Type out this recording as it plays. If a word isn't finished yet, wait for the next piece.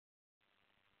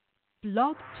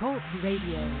Blog Talk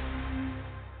Radio.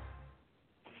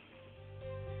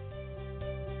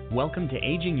 Welcome to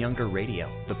Aging Younger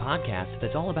Radio, the podcast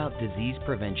that's all about disease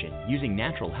prevention using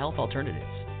natural health alternatives.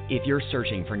 If you're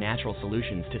searching for natural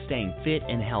solutions to staying fit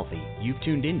and healthy, you've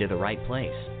tuned into the right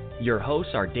place. Your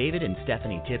hosts are David and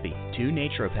Stephanie Tippie, two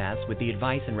naturopaths with the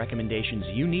advice and recommendations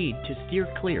you need to steer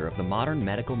clear of the modern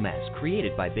medical mess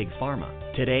created by Big Pharma.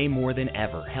 Today, more than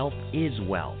ever, health is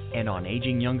wealth, and on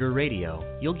Aging Younger Radio,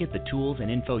 you'll get the tools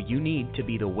and info you need to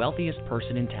be the wealthiest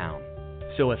person in town.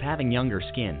 So if having younger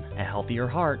skin, a healthier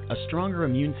heart, a stronger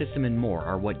immune system, and more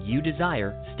are what you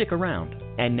desire, stick around.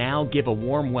 And now, give a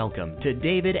warm welcome to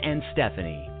David and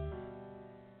Stephanie.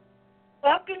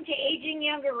 Welcome to Aging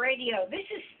Younger Radio. This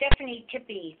is Stephanie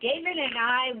Tippie. David and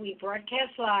I, we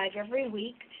broadcast live every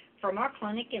week from our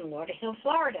clinic in Lauderhill,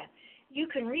 Florida. You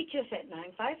can reach us at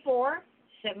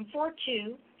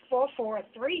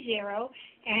 954-742-4430,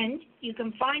 and you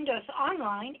can find us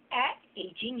online at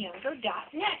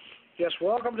agingyounger.net. Yes,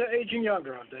 welcome to Aging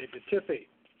Younger. I'm David Tippie.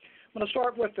 I'm going to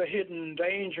start with the hidden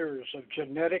dangers of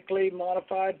genetically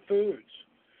modified foods.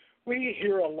 We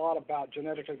hear a lot about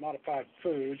genetically modified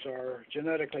foods or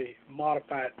genetically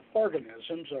modified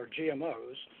organisms or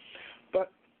GMOs,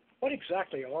 but what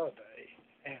exactly are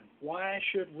they and why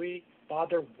should we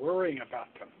bother worrying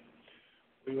about them?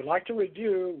 We would like to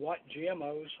review what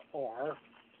GMOs are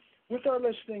with our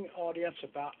listening audience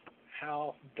about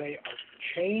how they are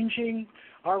changing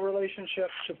our relationship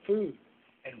to food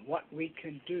and what we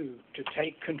can do to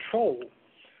take control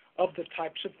of the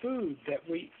types of food that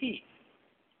we eat.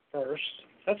 First,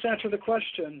 let's answer the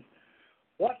question,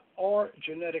 what are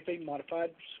genetically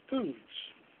modified foods?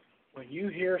 When you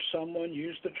hear someone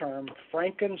use the term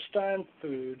Frankenstein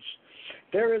foods,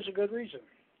 there is a good reason.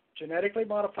 Genetically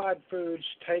modified foods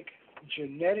take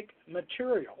genetic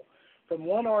material from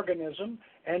one organism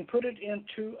and put it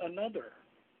into another.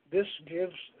 This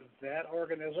gives that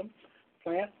organism,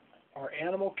 plant, or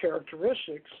animal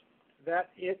characteristics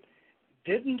that it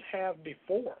didn't have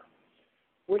before,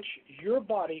 which your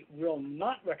body will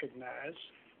not recognize,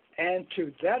 and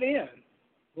to that end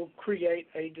will create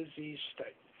a disease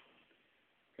state.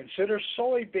 Consider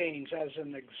soybeans as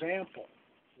an example,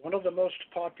 one of the most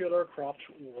popular crops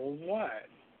worldwide,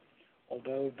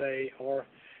 although they are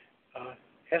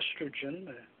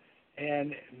estrogen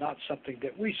and not something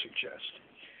that we suggest.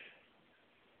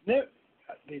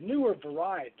 The newer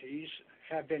varieties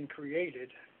have been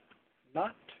created,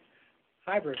 not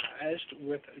hybridized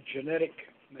with genetic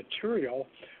material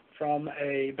from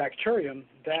a bacterium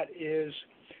that is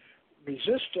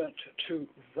resistant to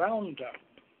Roundup,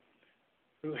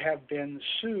 who have been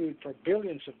sued for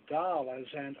billions of dollars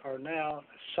and are now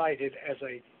cited as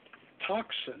a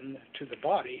toxin to the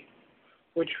body,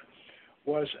 which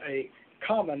was a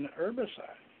common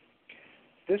herbicide.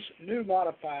 This new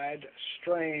modified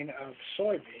strain of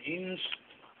soybeans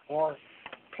are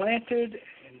planted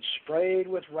and sprayed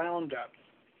with Roundup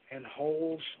and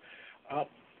holds up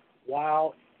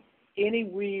while any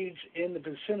weeds in the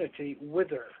vicinity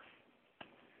wither.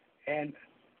 And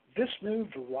this new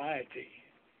variety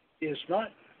is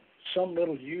not some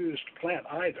little used plant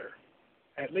either.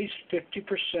 At least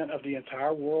 50% of the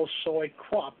entire world's soy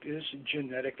crop is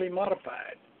genetically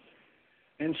modified.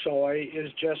 And soy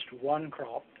is just one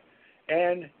crop.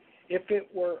 And if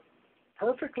it were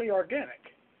perfectly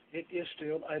organic, it is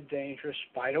still a dangerous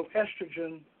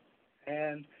phytoestrogen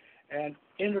and an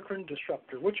endocrine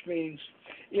disruptor, which means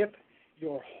if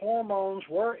your hormones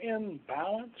were in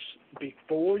balance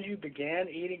before you began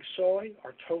eating soy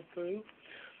or tofu,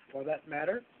 for that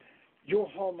matter, your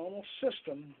hormonal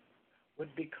system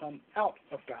would become out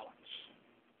of balance.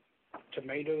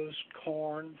 Tomatoes,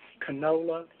 corn,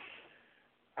 canola,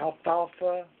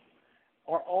 alfalfa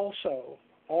are also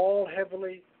all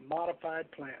heavily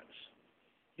modified plants.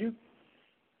 You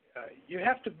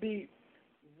have to be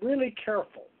really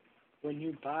careful when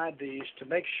you buy these to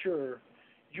make sure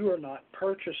you are not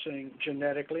purchasing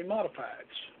genetically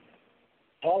modifieds.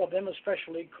 All of them,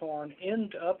 especially corn,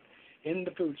 end up in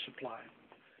the food supply.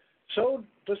 So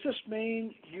does this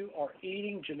mean you are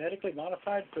eating genetically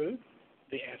modified food?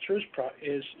 The answer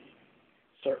is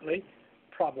certainly,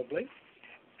 probably.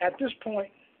 At this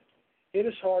point, it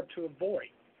is hard to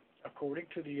avoid. According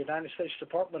to the United States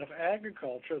Department of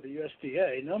Agriculture, the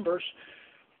USDA, numbers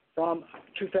from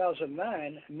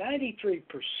 2009, 93%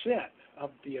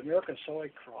 of the American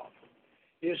soy crop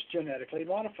is genetically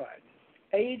modified.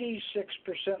 86%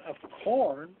 of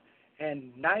corn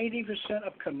and 90%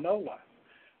 of canola,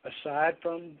 aside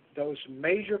from those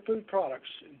major food products,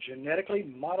 genetically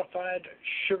modified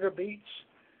sugar beets,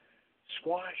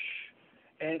 squash,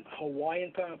 and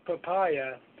Hawaiian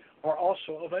papaya are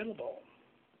also available.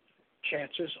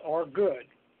 Chances are good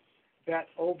that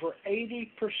over 80%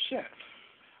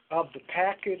 of the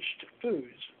packaged foods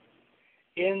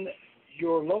in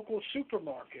your local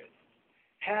supermarket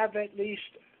have at least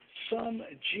some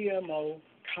GMO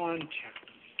content.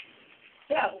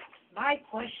 So, my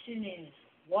question is,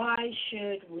 why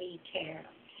should we care?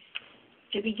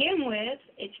 To begin with,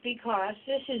 it's because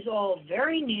this is all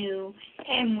very new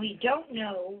and we don't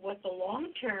know what the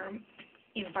long-term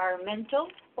environmental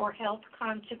or health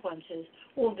consequences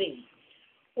will be.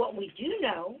 What we do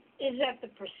know is that the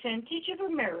percentage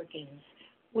of Americans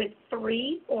with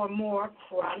 3 or more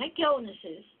chronic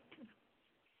illnesses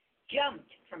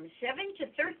jumped from 7 to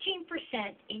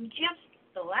 13% in just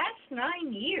the last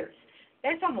 9 years.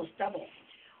 That's almost double.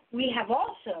 We have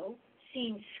also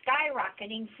seen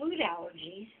skyrocketing food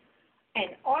allergies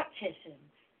and autism,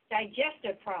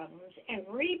 digestive problems, and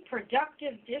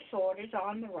reproductive disorders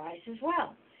on the rise as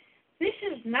well. This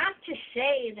is not to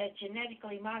say that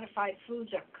genetically modified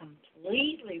foods are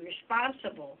completely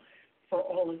responsible for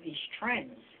all of these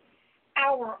trends.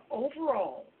 Our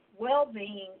overall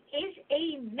well-being is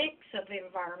a mix of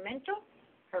environmental,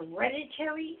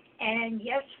 hereditary, and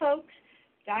yes, folks,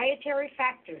 dietary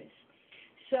factors.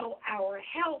 So our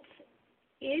health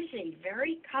is a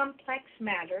very complex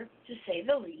matter, to say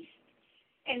the least.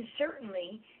 And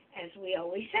certainly, as we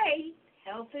always say,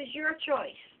 health is your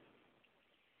choice.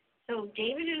 So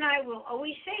David and I will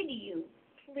always say to you,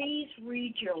 please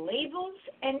read your labels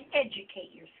and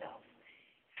educate yourself.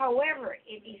 However,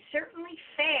 it is certainly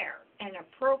fair and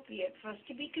appropriate for us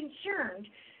to be concerned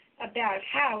about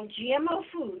how GMO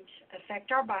foods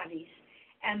affect our bodies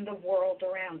and the world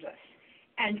around us,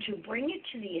 and to bring it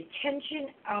to the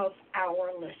attention of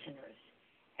our listeners.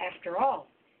 After all,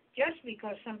 just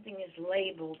because something is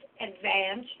labeled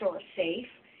advanced or safe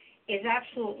is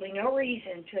absolutely no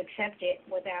reason to accept it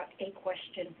without a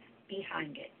question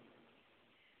behind it.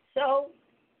 So,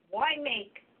 why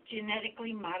make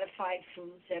genetically modified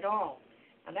foods at all?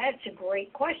 Now, that's a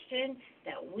great question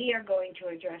that we are going to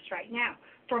address right now.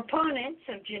 Proponents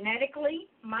of genetically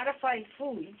modified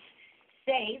foods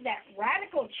say that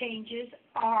radical changes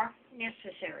are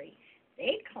necessary.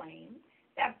 They claim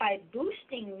that by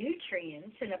boosting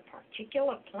nutrients in a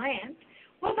particular plant,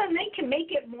 well, then they can make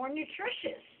it more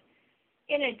nutritious.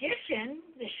 In addition,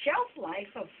 the shelf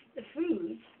life of the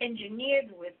foods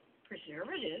engineered with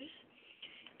preservatives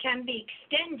can be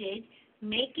extended,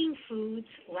 making foods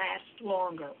last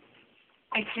longer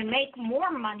and can make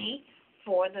more money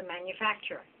for the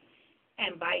manufacturer.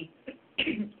 And by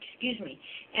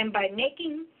by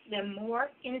making them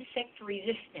more insect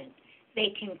resistant,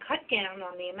 they can cut down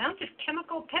on the amount of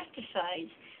chemical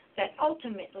pesticides that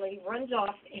ultimately runs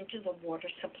off into the water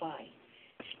supply.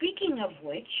 Speaking of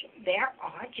which, there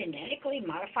are genetically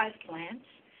modified plants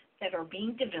that are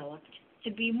being developed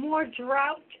to be more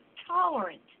drought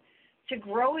tolerant, to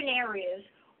grow in areas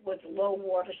with low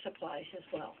water supplies as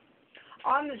well.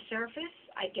 On the surface,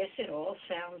 I guess it all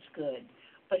sounds good.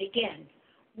 But again,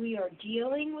 we are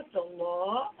dealing with the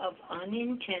law of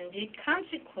unintended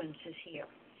consequences here.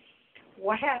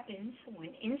 What happens when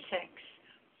insects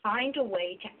find a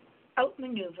way to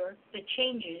outmaneuver the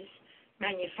changes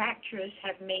manufacturers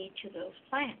have made to those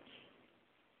plants?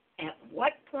 At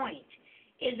what point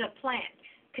is a plant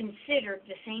considered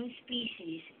the same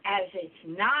species as its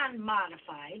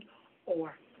non-modified,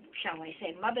 or shall I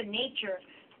say Mother Nature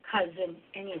cousin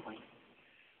anyway?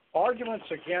 Arguments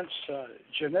against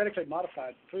genetically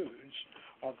modified foods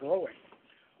are growing.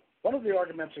 One of the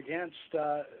arguments against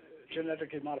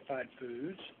genetically modified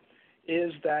foods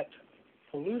is that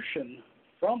pollution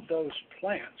from those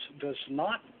plants does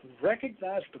not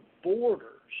recognize the borders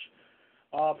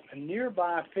of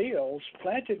nearby fields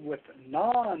planted with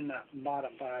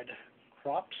non-modified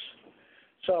crops.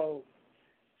 So,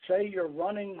 say you're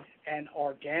running an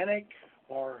organic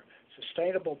or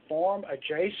sustainable farm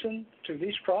adjacent to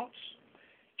these crops,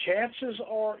 chances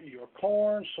are your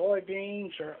corn,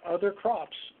 soybeans, or other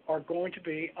crops are going to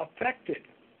be affected.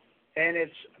 And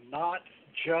it's not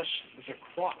just the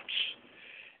crops.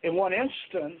 In one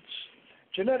instance,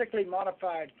 genetically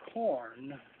modified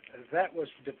corn that was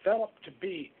developed to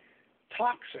be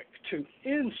toxic to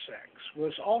insects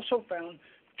was also found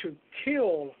to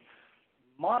kill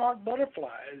monarch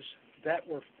butterflies that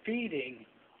were feeding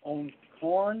on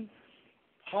corn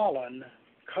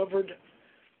pollen-covered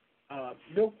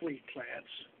milkweed plants,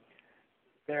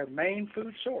 their main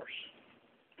food source.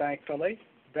 Thankfully,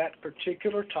 that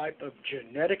particular type of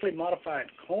genetically modified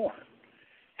corn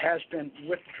has been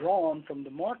withdrawn from the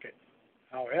market.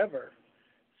 However,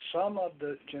 some of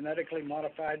the genetically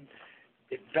modified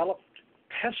developed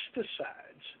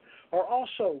pesticides are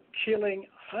also killing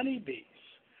honeybees,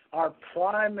 our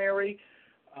primary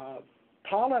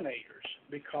pollinators,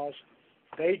 because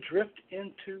they drift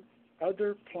into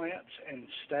other plants and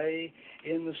stay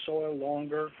in the soil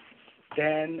longer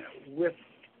than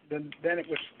it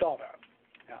was thought of.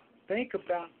 Now, think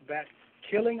about that.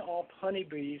 Killing off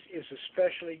honeybees is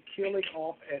especially killing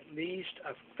off at least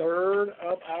a third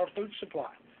of our food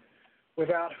supply.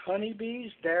 Without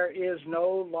honeybees, there is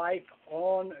no life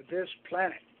on this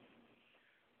planet.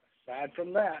 Aside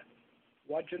from that,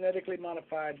 what genetically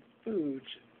modified foods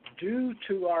do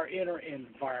to our inner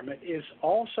environment is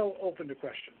also open to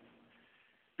question.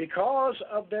 Because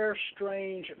of their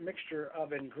strange mixture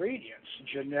of ingredients,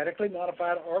 genetically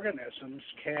modified organisms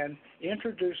can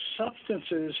introduce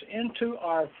substances into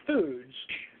our foods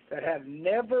that have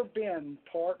never been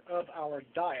part of our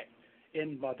diet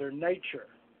in Mother Nature.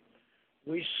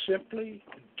 We simply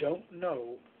don't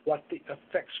know what the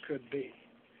effects could be.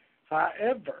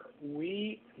 However,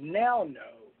 we now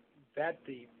know that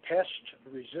the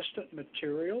pest-resistant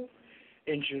material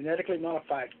in genetically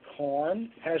modified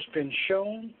corn has been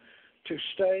shown to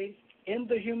stay in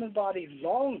the human body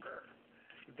longer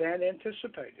than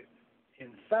anticipated.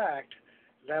 In fact,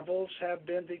 levels have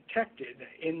been detected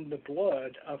in the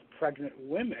blood of pregnant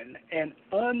women and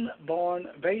unborn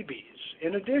babies.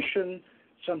 In addition,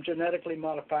 some genetically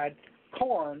modified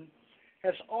corn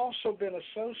has also been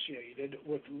associated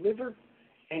with liver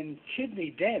and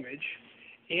kidney damage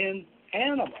in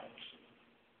animals.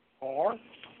 Or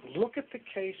look at the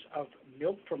case of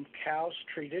milk from cows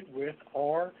treated with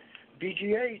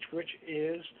RBGH, which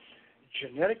is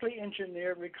genetically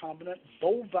engineered recombinant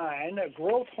bovine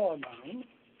growth hormone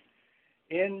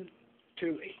to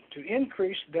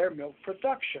increase their milk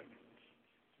production.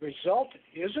 The result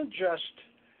isn't just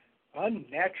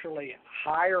unnaturally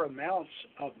higher amounts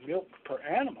of milk per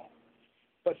animal,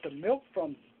 but the milk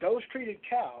from those treated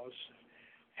cows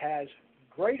has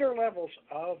greater levels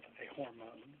of a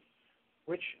hormone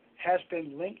which has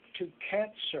been linked to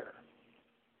cancer.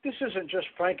 This isn't just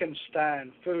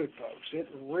Frankenstein food, folks. It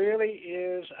really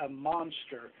is a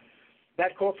monster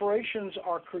that corporations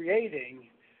are creating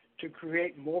to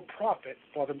create more profit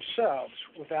for themselves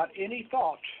without any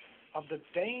thought of the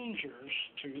dangers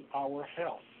to our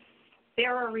health.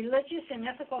 There are religious and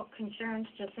ethical concerns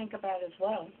to think about as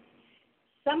well.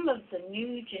 Some of the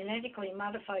new genetically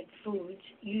modified foods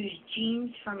use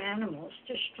genes from animals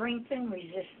to strengthen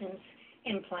resistance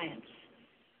in plants.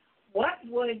 What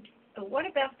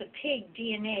about the pig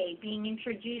DNA being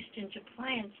introduced into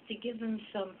plants to give them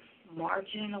some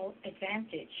marginal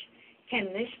advantage? Can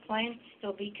this plant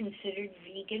still be considered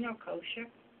vegan or kosher?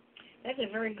 That's a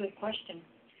very good question.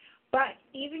 But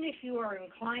even if you are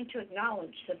inclined to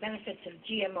acknowledge the benefits of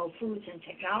GMO foods and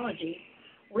technology,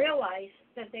 realize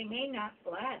that they may not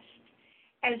last.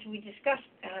 As we discussed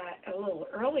a little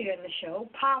earlier in the show,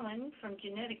 pollen from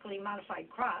genetically modified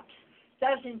crops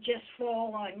doesn't just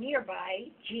fall on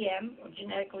nearby GM or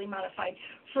genetically modified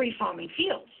free-farming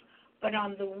fields, but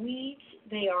on the weeds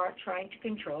they are trying to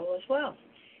control as well.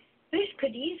 This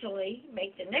could easily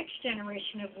make the next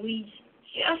generation of weeds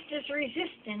just as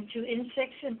resistant to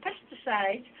insects and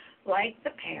pesticides like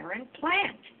the parent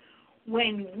plant.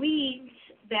 When weeds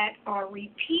that are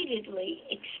repeatedly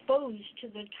exposed to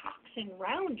the toxin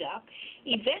Roundup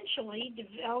eventually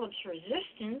develops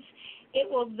resistance, it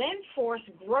will then force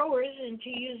growers into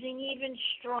using even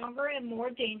stronger and more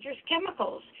dangerous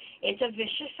chemicals. It's a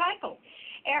vicious cycle.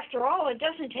 After all, it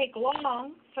doesn't take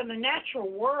long for the natural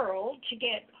world to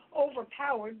get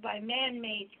overpowered by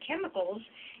man-made chemicals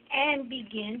and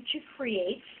begin to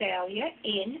create failure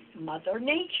in Mother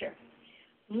Nature.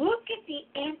 Look at the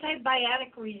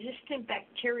antibiotic-resistant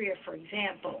bacteria, for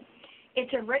example.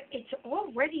 It's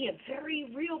already a very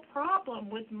real problem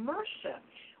with MRSA,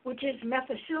 which is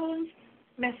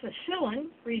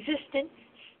methicillin-resistant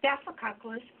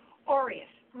Staphylococcus aureus,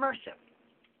 MRSA,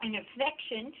 an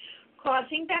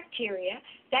infection-causing bacteria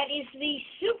that is the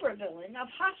supervillain of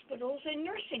hospitals and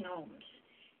nursing homes.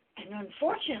 And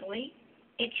unfortunately,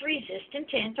 it's resistant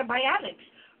to antibiotics.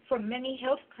 For many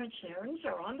health concerns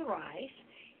are on the rise,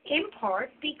 in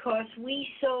part because we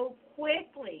so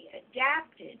quickly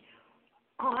adapted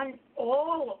on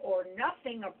all or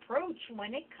nothing approach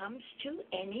when it comes to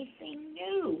anything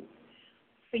new.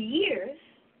 For years,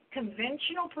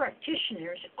 conventional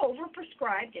practitioners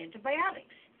overprescribed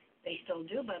antibiotics. They still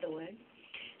do, by the way.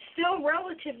 Still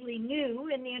relatively new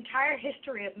in the entire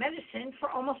history of medicine for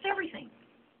almost everything.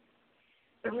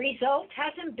 The result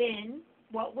hasn't been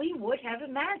what we would have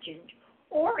imagined,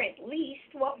 or at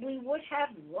least what we would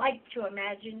have liked to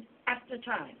imagine at the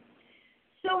time.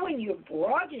 So when you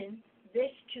broaden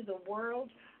this to the world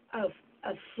of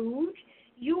of food,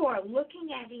 you are looking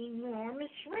at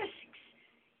enormous risks.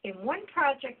 In one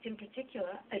project in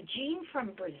particular, a gene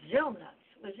from Brazil nuts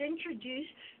was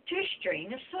introduced to a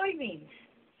strain of soybeans.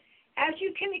 As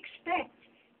you can expect,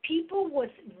 people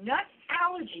with nut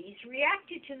allergies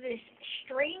reacted to this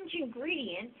strange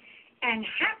ingredient, and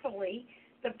happily,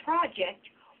 the project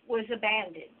was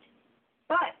abandoned.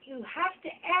 But you have to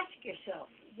ask yourself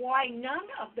why none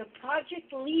of the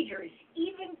project leaders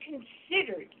even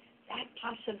considered that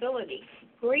possibility.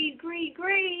 Greed, greed,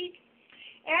 greed.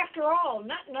 After all,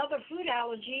 nut and other food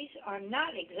allergies are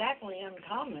not exactly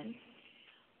uncommon.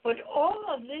 But all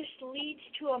of this leads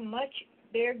to a much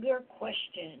bigger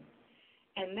question,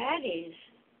 and that is,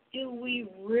 do we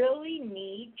really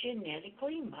need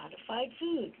genetically modified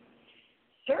food?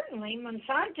 Certainly,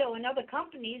 Monsanto and other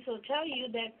companies will tell you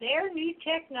that their new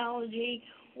technology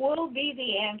will be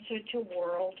the answer to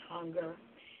world hunger.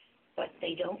 But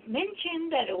they don't mention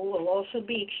that it will also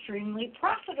be extremely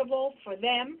profitable for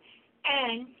them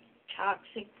and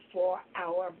toxic for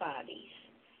our bodies.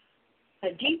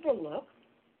 A deeper look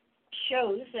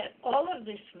shows that all of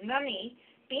this money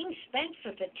being spent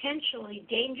for potentially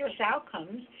dangerous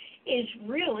outcomes is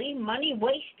really money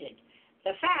wasted.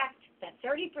 The fact that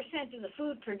 30% of the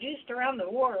food produced around the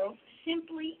world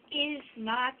simply is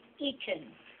not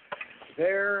eaten.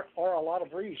 There are a lot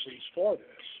of reasons for this.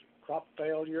 Crop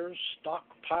failures,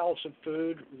 stockpiles of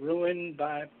food ruined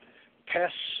by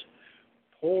pests,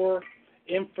 poor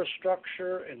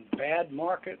infrastructure and bad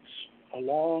markets,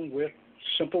 along with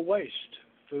simple waste,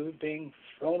 food being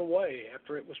thrown away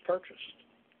after it was purchased.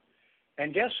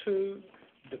 And guess who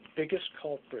the biggest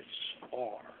culprits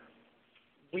are?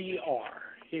 We are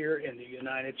here in the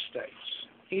United States.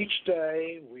 Each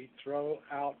day we throw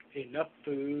out enough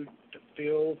food to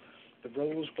fill the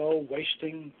Rose Bowl,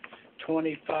 wasting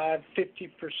 25-50%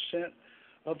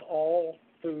 of all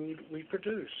food we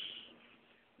produce.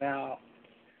 Now,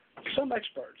 some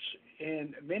experts,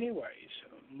 in many ways,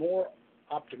 more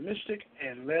optimistic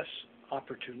and less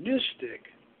opportunistic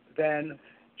than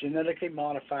genetically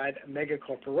modified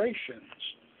megacorporations,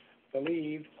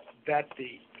 believe that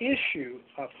the issue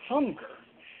of hunger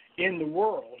in the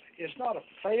world is not a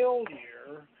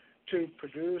failure to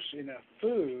produce enough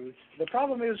food. The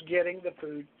problem is getting the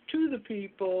food to the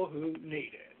people who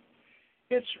need it.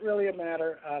 It's really a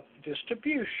matter of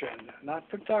distribution, not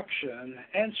production,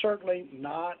 and certainly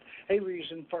not a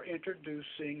reason for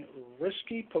introducing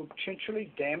risky, potentially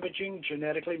damaging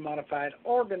genetically modified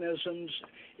organisms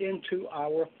into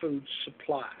our food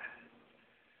supply.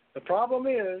 The problem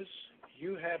is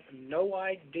you have no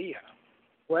idea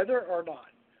whether or not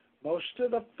most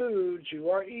of the foods you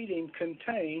are eating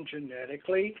contain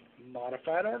genetically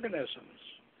modified organisms.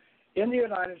 In the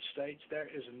United States, there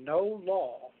is no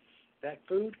law that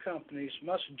food companies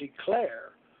must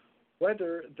declare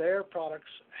whether their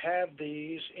products have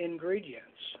these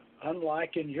ingredients,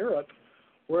 unlike in Europe,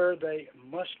 where they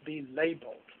must be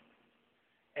labeled.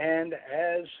 And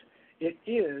as it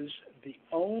is the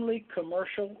only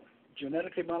commercial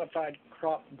genetically modified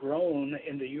crop grown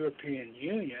in the European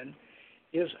Union,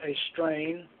 is a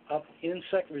strain of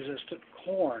insect-resistant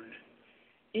corn.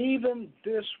 Even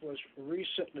this was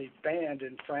recently banned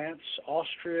in France,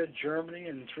 Austria, Germany,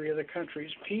 and 3 other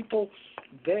countries. People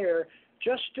there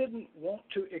just didn't want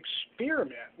to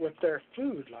experiment with their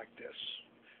food like this.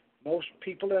 Most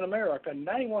people in America,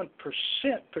 91%,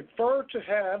 prefer to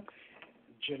have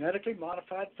genetically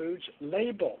modified foods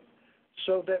labeled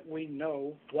so that we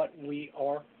know what we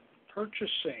are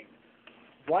purchasing.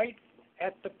 Right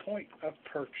at the point of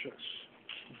purchase,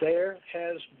 there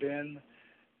has been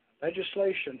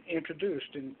legislation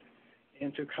introduced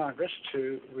into Congress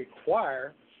to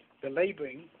require the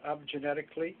labeling of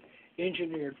genetically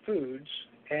engineered foods,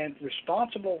 and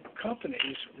responsible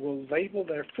companies will label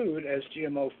their food as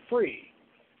GMO-free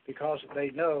because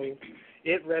they know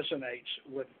it resonates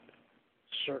with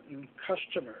certain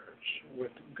customers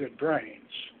with good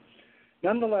brains.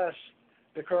 Nonetheless,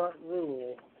 the current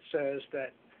rule says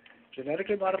that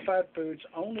genetically modified foods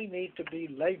only need to be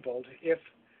labeled if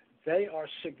they are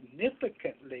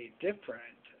significantly different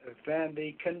than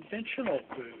the conventional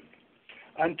food.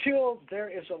 Until there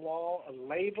is a law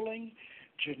labeling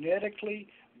genetically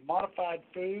modified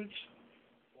foods,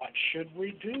 what should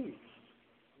we do?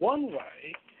 One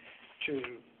way to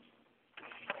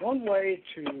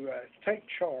take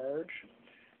charge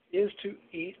is to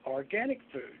eat organic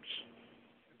foods.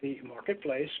 The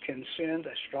marketplace can send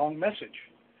a strong message.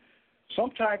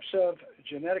 Some types of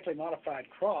genetically modified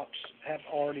crops have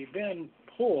already been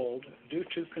pulled due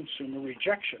to consumer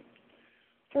rejection.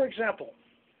 For example,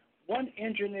 one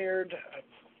engineered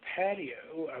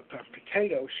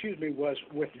potato, was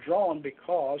withdrawn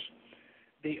because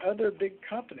the other big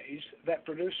companies that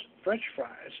produce French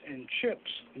fries and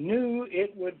chips knew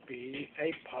it would be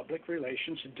a public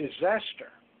relations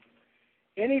disaster.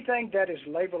 Anything that is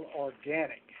labeled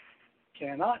organic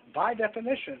cannot, by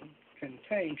definition,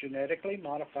 contain genetically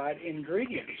modified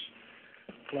ingredients.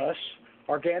 Plus,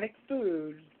 organic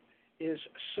food is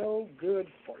so good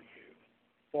for you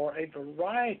for a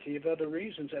variety of other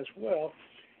reasons as well.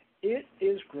 It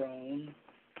is grown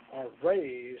or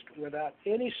raised without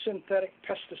any synthetic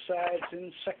pesticides,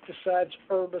 insecticides,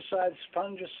 herbicides,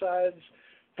 fungicides,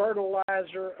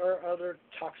 fertilizer, or other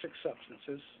toxic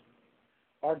substances.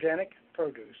 Organic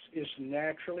produce is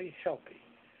naturally healthy,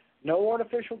 no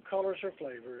artificial colors or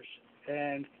flavors,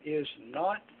 and is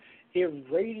not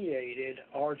irradiated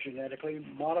or genetically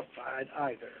modified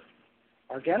either.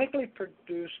 Organically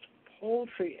produced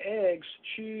poultry, eggs,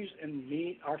 cheese, and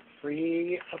meat are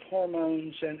free of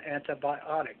hormones and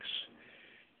antibiotics.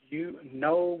 You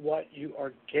know what you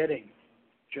are getting,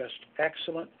 just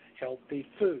excellent, healthy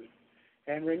food.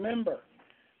 And remember,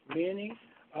 many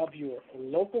of your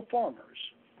local farmers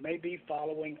may be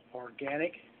following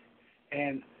organic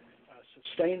and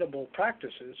sustainable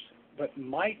practices, but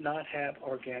might not have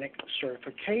organic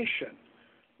certification.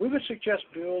 We would suggest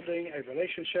building a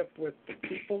relationship with the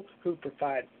people who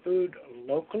provide food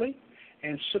locally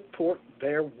and support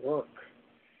their work.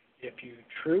 If you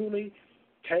truly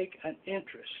take an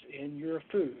interest in your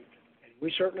food, and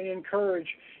we certainly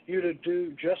encourage you to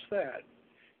do just that,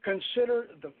 consider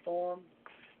the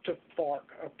farm-to-fork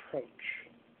approach.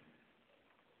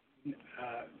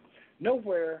 Know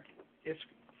where it's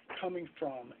coming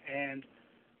from and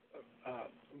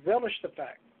relish the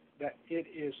fact that it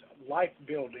is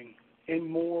life-building in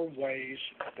more ways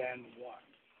than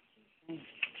one.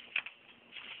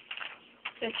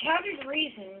 The touted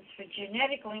reasons for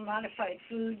genetically modified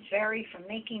foods vary from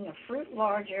making a fruit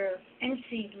larger and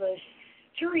seedless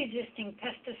to resisting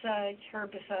pesticides,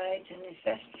 herbicides,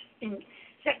 and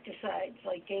insecticides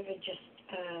like David just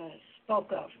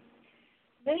spoke of.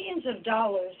 Millions of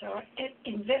dollars are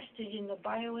invested in the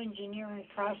bioengineering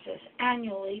process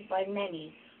annually by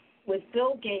many, with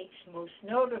Bill Gates most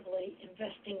notably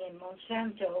investing in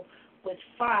Monsanto with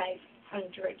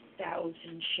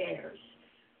 500,000 shares.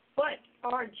 But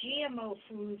are GMO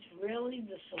foods really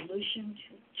the solution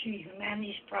to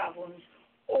humanity's problems,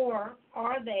 or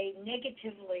are they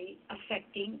negatively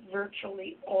affecting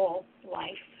virtually all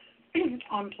life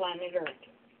on planet Earth?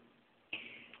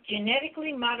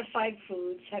 Genetically modified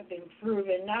foods have been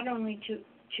proven not only to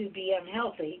be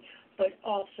unhealthy, but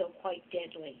also quite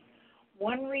deadly.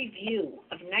 One review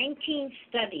of 19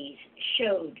 studies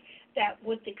showed that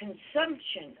with the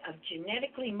consumption of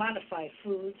genetically modified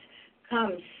foods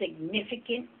comes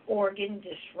significant organ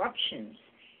disruptions,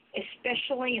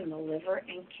 especially in the liver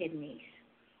and kidneys.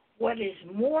 What is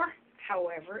more,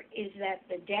 however, is that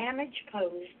the damage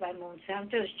posed by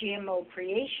Monsanto's GMO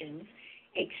creations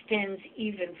extends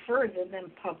even further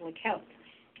than public health.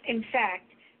 In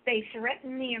fact, they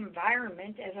threaten the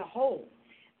environment as a whole.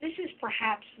 This is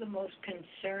perhaps the most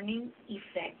concerning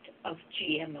effect of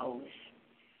GMOs.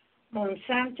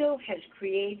 Monsanto has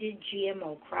created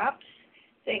GMO crops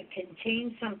that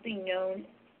contain something known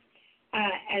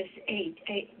as a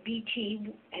Bt,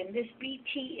 and this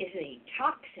Bt is a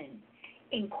toxin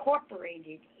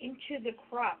incorporated into the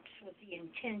crops with the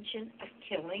intention of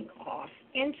killing off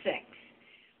insects.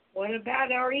 What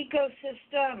about our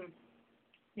ecosystem?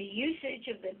 The usage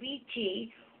of the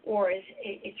Bt, or as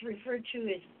it's referred to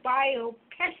as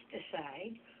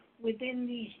biopesticide, within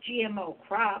these GMO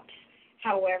crops,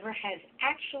 however, has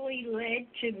actually led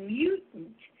to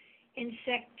mutant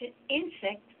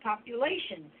insect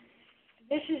populations.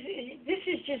 This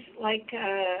is just like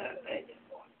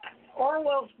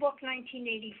Orwell's book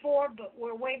 1984, but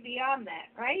we're way beyond that,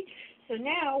 right? So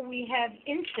now we have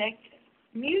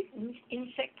mutant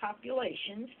insect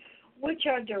populations which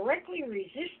are directly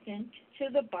resistant to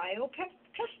the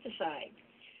biopesticide.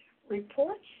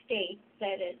 Reports state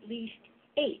that at least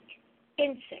 8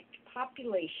 insect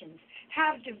populations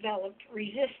have developed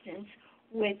resistance,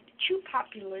 with 2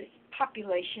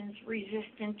 populations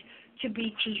resistant to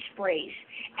Bt sprays,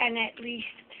 and at least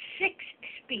 6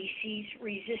 species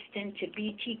resistant to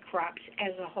Bt crops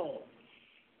as a whole.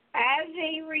 As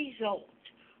a result,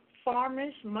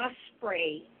 farmers must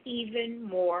spray even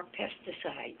more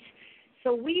pesticides.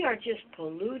 So we are just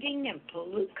polluting and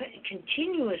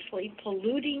continuously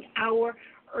polluting our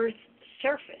Earth's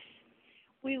surface.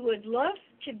 We would love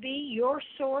to be your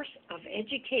source of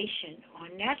education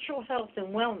on natural health and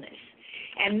wellness,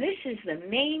 and this is the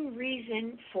main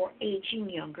reason for Aging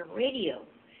Younger Radio.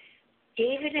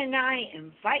 David and I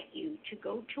invite you to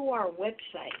go to our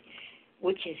website,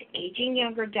 which is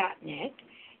agingyounger.net,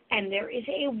 and there is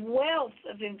a wealth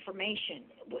of information.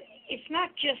 It's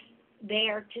not just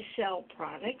there to sell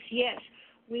products. Yes,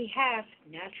 we have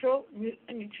natural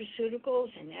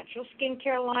nutraceuticals and natural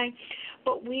skincare line,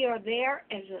 but we are there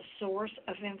as a source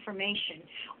of information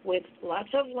with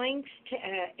lots of links to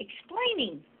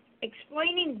explaining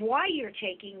why you're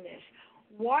taking this,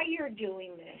 why you're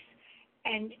doing this.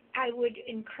 And I would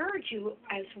encourage you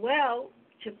as well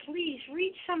to please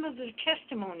read some of the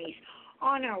testimonies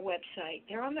on our website.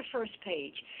 They're on the first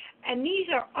page. And these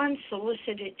are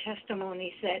unsolicited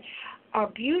testimonies that are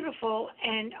beautiful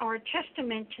and are a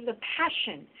testament to the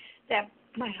passion that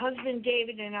my husband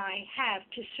David and I have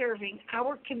to serving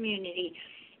our community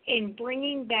in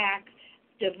bringing back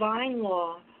divine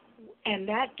law, and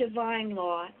that divine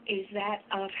law is that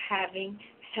of having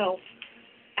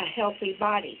a healthy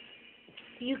body.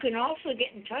 You can also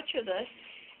get in touch with us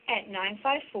at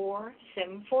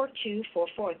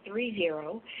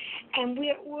 954-742-4430, and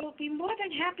we'll be more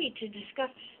than happy to discuss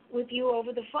with you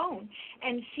over the phone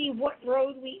and see what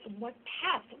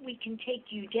path we can take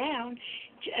you down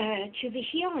to the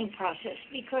healing process.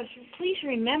 Because please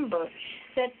remember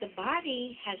that the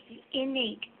body has the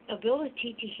innate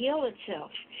ability to heal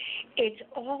itself. It's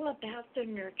all about the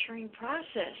nurturing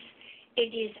process.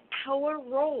 It is our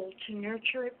role to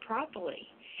nurture it properly.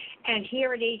 And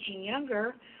here at Aging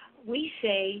Younger, we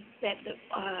say that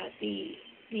the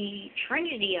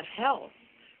trinity of health,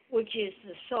 which is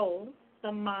the soul,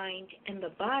 the mind, and the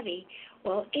body,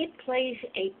 well, it plays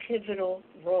a pivotal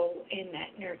role in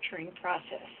that nurturing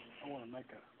process. I want to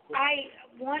make a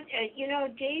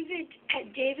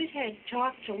David had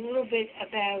talked a little bit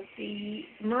about the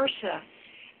MRSA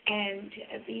and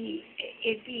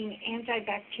it being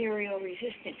antibacterial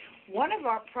resistant. One of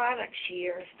our products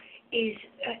here is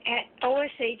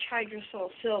OSH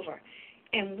Hydrosol Silver,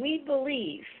 and we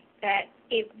believe that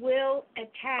it will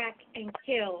attack and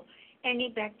kill any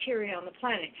bacteria on the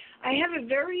planet. I have a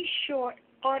very short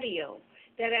audio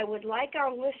that I would like our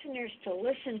listeners to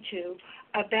listen to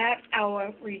about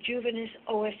our Rejuvenous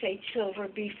OSH Silver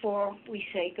before we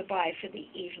say goodbye for the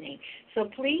evening. So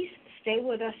please stay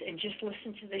with us and just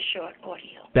listen to this short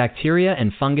audio. Bacteria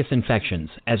and fungus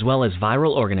infections, as well as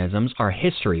viral organisms, are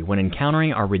history when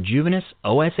encountering our Rejuvenous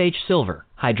OSH Silver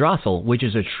Hydrosol, which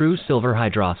is a true silver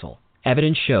hydrosol.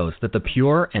 Evidence shows that the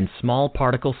pure and small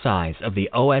particle size of the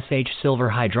OSH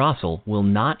Silver Hydrosol will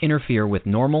not interfere with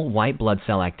normal white blood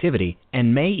cell activity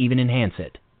and may even enhance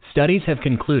it. Studies have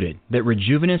concluded that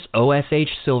Rejuvenous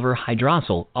OSH Silver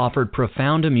Hydrosol offered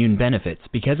profound immune benefits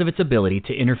because of its ability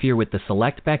to interfere with the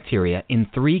select bacteria in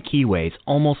 3 key ways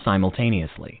almost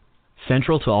simultaneously.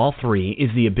 Central to all 3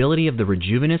 is the ability of the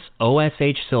Rejuvenous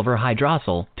OSH Silver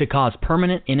Hydrosol to cause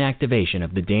permanent inactivation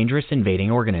of the dangerous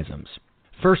invading organisms.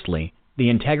 Firstly, the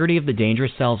integrity of the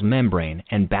dangerous cell's membrane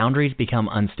and boundaries become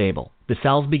unstable. The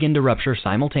cells begin to rupture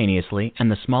simultaneously, and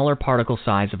the smaller particle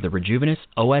size of the Rejuvenous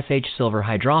OSH Silver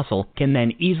Hydrosol can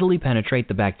then easily penetrate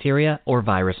the bacteria or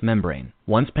virus membrane.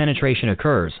 Once penetration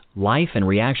occurs, life and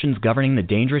reactions governing the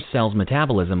dangerous cell's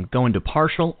metabolism go into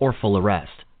partial or full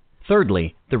arrest.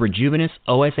 Thirdly, the Rejuvenous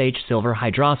OSH Silver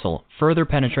Hydrosol further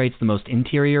penetrates the most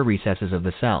interior recesses of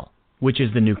the cell, which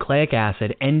is the nucleic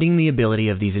acid, ending the ability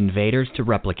of these invaders to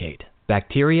replicate.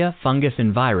 Bacteria, fungus,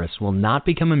 and virus will not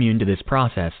become immune to this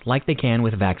process like they can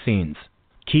with vaccines.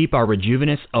 Keep our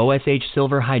Rejuvenous OSH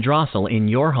Silver Hydrosol in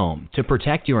your home to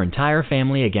protect your entire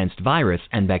family against virus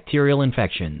and bacterial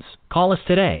infections. Call us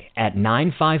today at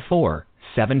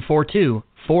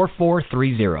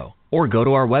 954-742-4430 or go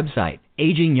to our website,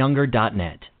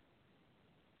 agingyounger.net.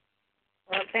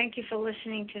 Well, thank you for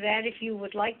listening to that. If you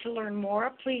would like to learn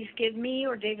more, please give me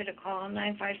or David a call,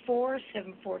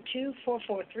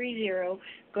 954-742-4430.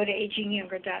 Go to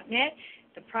agingyounger.net,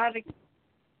 the product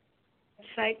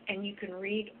website, and you can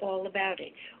read all about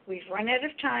it. We've run out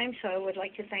of time, so I would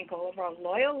like to thank all of our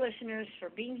loyal listeners for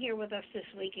being here with us this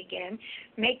week again,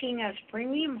 making us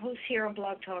premium hosts here on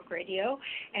Blog Talk Radio.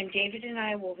 And David and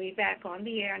I will be back on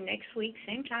the air next week,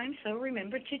 same time, so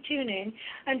remember to tune in.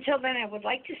 Until then, I would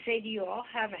like to say to you all,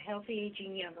 have a healthy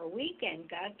Aging Younger week, and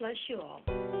God bless you all.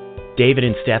 David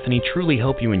and Stephanie truly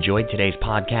hope you enjoyed today's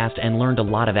podcast and learned a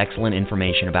lot of excellent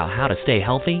information about how to stay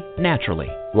healthy naturally.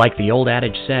 Like the old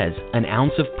adage says, an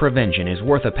ounce of prevention is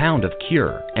worth a pound of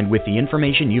cure, and with the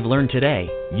information you've learned today,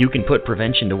 you can put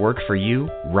prevention to work for you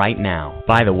right now.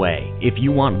 By the way, if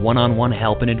you want one-on-one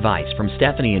help and advice from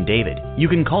Stephanie and David, you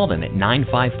can call them at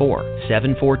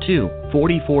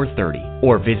 954-742-4430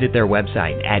 or visit their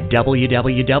website at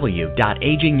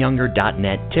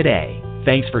www.agingyounger.net today.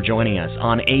 Thanks for joining us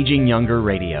on Aging Younger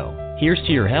Radio. Here's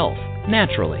to your health,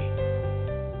 naturally.